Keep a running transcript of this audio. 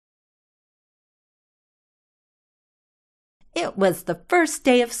It was the first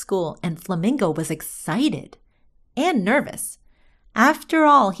day of school, and Flamingo was excited and nervous. After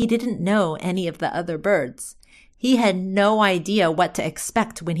all, he didn't know any of the other birds. He had no idea what to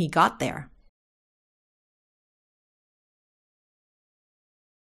expect when he got there.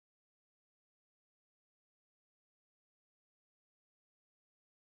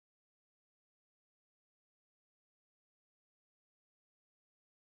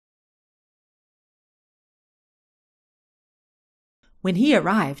 When he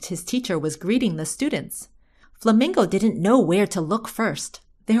arrived, his teacher was greeting the students. Flamingo didn't know where to look first.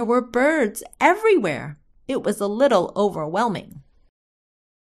 There were birds everywhere. It was a little overwhelming.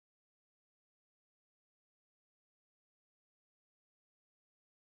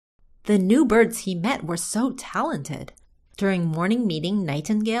 The new birds he met were so talented. During morning meeting,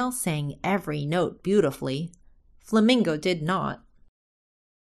 Nightingale sang every note beautifully. Flamingo did not.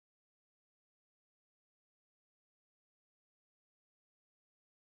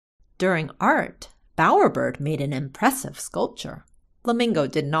 During art, Bowerbird made an impressive sculpture. Flamingo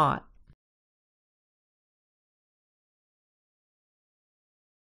did not.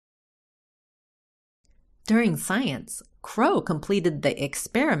 During science, Crow completed the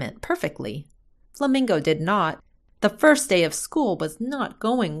experiment perfectly. Flamingo did not. The first day of school was not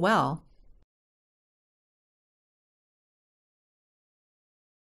going well.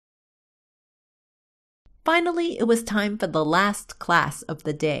 Finally, it was time for the last class of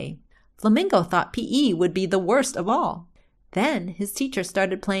the day. Flamingo thought PE would be the worst of all. Then his teacher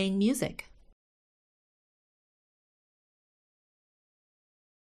started playing music.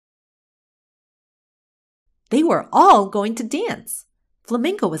 They were all going to dance.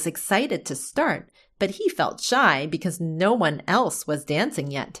 Flamingo was excited to start, but he felt shy because no one else was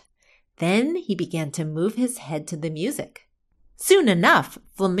dancing yet. Then he began to move his head to the music. Soon enough,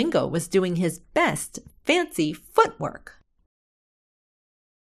 Flamingo was doing his best fancy footwork.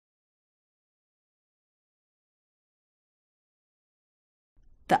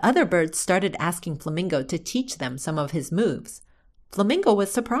 The other birds started asking Flamingo to teach them some of his moves. Flamingo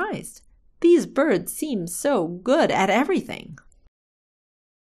was surprised. These birds seemed so good at everything.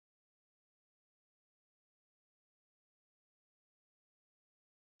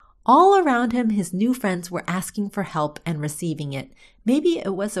 All around him, his new friends were asking for help and receiving it. Maybe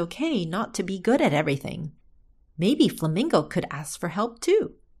it was okay not to be good at everything. Maybe Flamingo could ask for help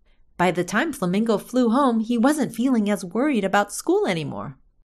too. By the time Flamingo flew home, he wasn't feeling as worried about school anymore.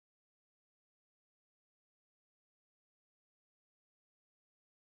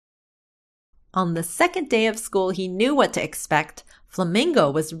 On the second day of school, he knew what to expect.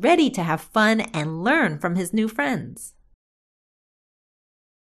 Flamingo was ready to have fun and learn from his new friends.